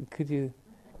 Could you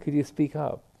speak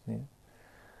up?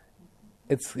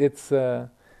 It's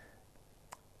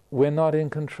we're not in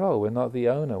control. We're not the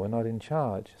owner. We're not in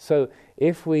charge. So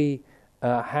if we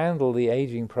handle the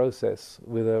aging process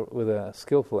with a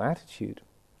skillful attitude,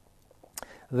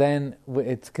 then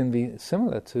it can be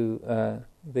similar to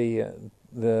the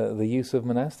use of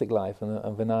monastic life and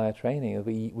Vinaya training.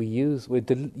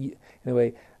 In a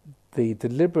way, the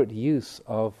deliberate use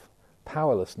of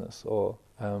powerlessness or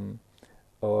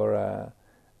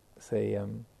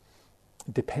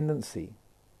dependency.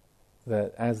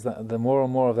 That as the more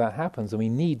and more of that happens, and we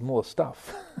need more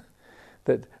stuff,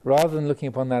 that rather than looking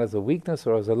upon that as a weakness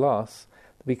or as a loss,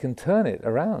 we can turn it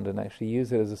around and actually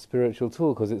use it as a spiritual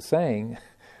tool, because it's saying,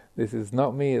 this is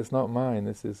not me, it's not mine,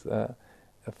 this is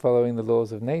following the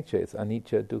laws of nature. It's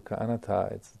anicca, dukkha, anatta,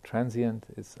 it's transient,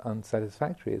 it's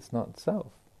unsatisfactory, it's not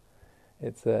self.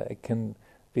 It can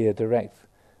be a direct,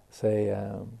 say,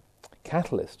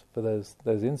 catalyst for those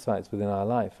insights within our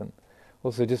life. And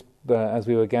also, just as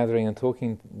we were gathering and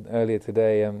talking earlier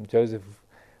today, Joseph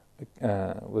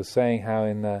was saying how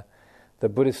in the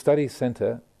Buddhist Studies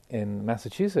Center in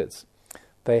Massachusetts,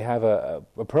 they have a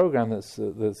program that's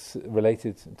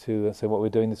related to say what we're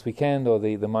doing this weekend, or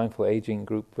the Mindful Aging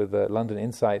group with London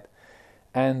Insight,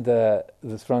 and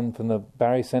that's run from the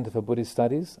Barry Center for Buddhist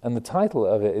Studies, and the title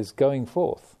of it is Going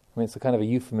Forth. I mean, it's a kind of a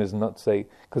euphemism, not to say,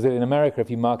 because in America, if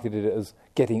you marketed it as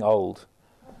getting old,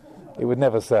 it would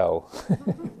never sell.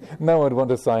 No one would want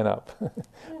to sign up.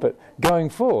 But going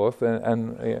forth,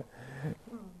 and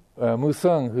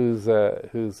Musung, who's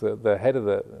the head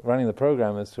of running the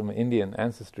program, is from Indian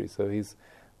ancestry, so he's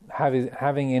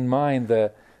having in mind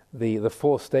the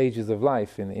 4 stages of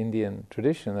life in Indian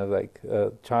tradition of like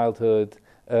childhood,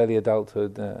 early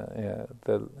adulthood,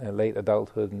 the late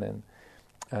adulthood, and then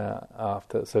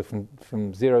after. So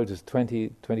from 0 to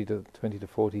 20, 20 to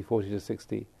 40, 40 to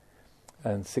 60,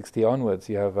 and 60 onwards,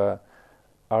 you have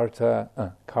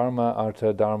karma,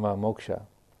 artha, dharma, moksha.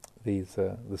 These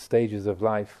the stages of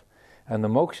life, and the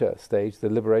moksha stage, the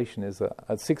liberation, is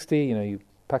at 60. You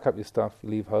pack up your stuff, you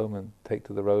leave home, and take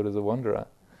to the road as a wanderer.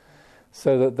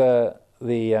 So that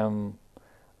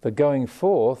the going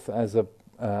forth as a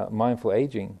mindful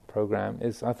aging program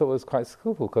I thought was quite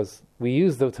skillful, because we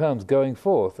use the terms going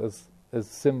forth as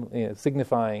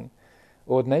signifying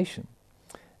ordination,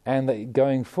 and that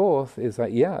going forth is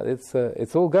like,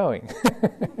 it's all going.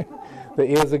 The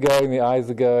ears are going, the eyes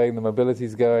are going, the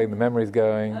mobility's going, the memory's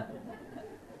going.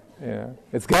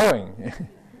 It's going.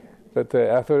 But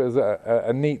I thought it was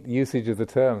a neat usage of the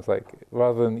terms. Like,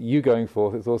 rather than you going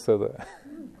forth, it's also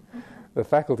the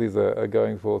faculties are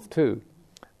going forth too.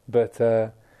 But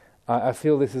I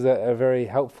feel this is a very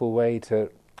helpful way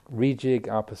to rejig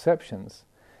our perceptions,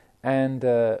 and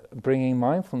bringing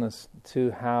mindfulness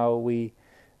to how we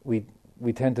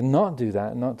tend to not do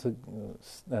that, not to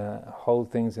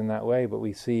hold things in that way, but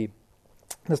we see,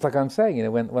 just like I'm saying,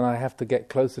 when I have to get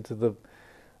closer to the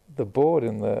board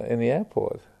in the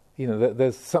airport,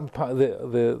 there's some part of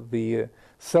the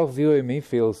self-view in me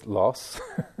feels loss,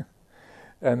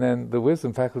 and then the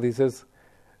wisdom faculty says,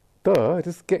 "Duh,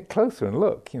 just get closer and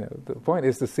look." The point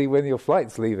is to see when your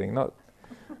flight's leaving, not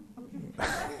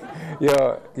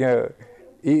your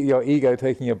ego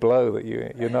taking a blow that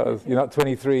you're not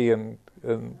 23 and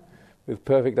with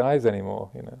perfect eyes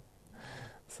anymore.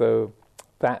 So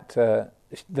that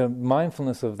the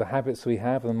mindfulness of the habits we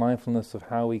have, and the mindfulness of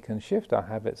how we can shift our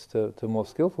habits to more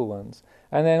skillful ones,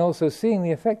 and then also seeing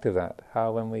the effect of that.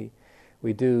 How when we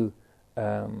do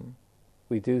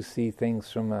see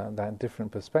things from that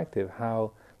different perspective,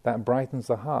 how that brightens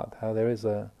the heart. How there is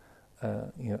a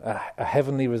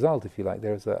heavenly result, if you like.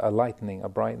 There is a lightening, a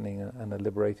brightening, and a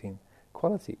liberating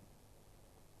quality.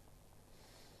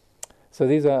 So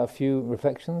these are a few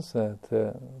reflections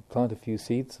to plant a few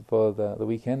seeds for the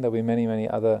weekend. There'll be many, many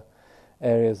other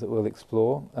areas that we'll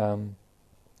explore. I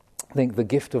think the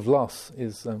gift of loss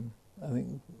is, I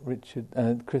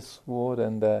think Chris Ward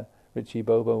and Richie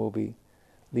Bobo will be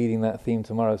leading that theme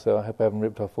tomorrow, so I hope I haven't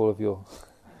ripped off all of your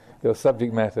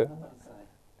subject matter.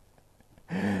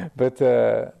 But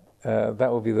that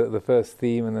will be the first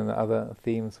theme, and then the other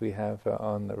themes we have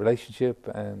on the relationship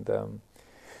and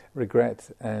regret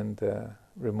and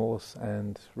remorse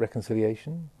and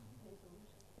reconciliation,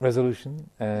 resolution,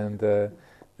 and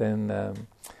then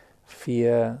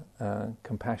fear,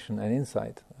 compassion, and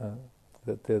insight.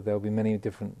 That there'll be many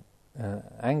different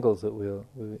angles that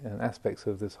and aspects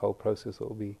of this whole process that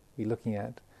we'll be looking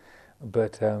at.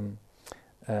 But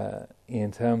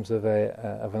in terms of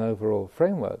an overall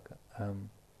framework,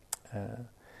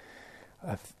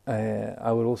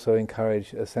 I would also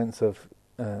encourage a sense of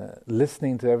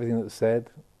listening to everything that's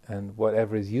said, and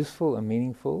whatever is useful and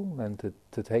meaningful, and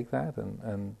to take that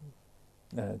and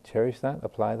cherish that,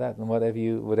 apply that, and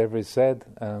whatever is said,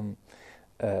 no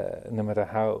matter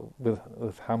how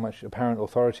with how much apparent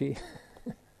authority,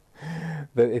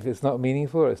 that if it's not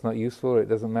meaningful or it's not useful or it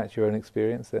doesn't match your own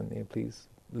experience, then please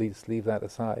leave that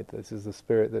aside. This is the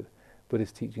spirit that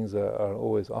Buddhist teachings are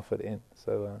always offered in.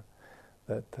 So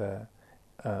that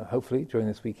hopefully during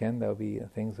this weekend there'll be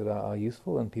things that are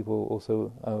useful, and people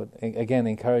also, I would again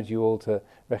encourage you all to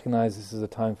recognize this is a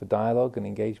time for dialogue and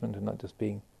engagement, and not just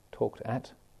being talked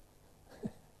at,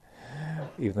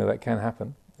 even though that can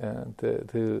happen.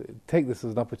 To take this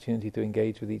as an opportunity to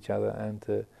engage with each other and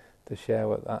to to share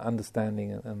what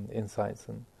understanding and insights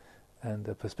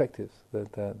and perspectives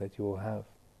that you all have.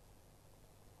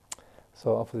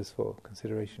 So I offer this for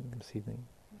consideration this evening.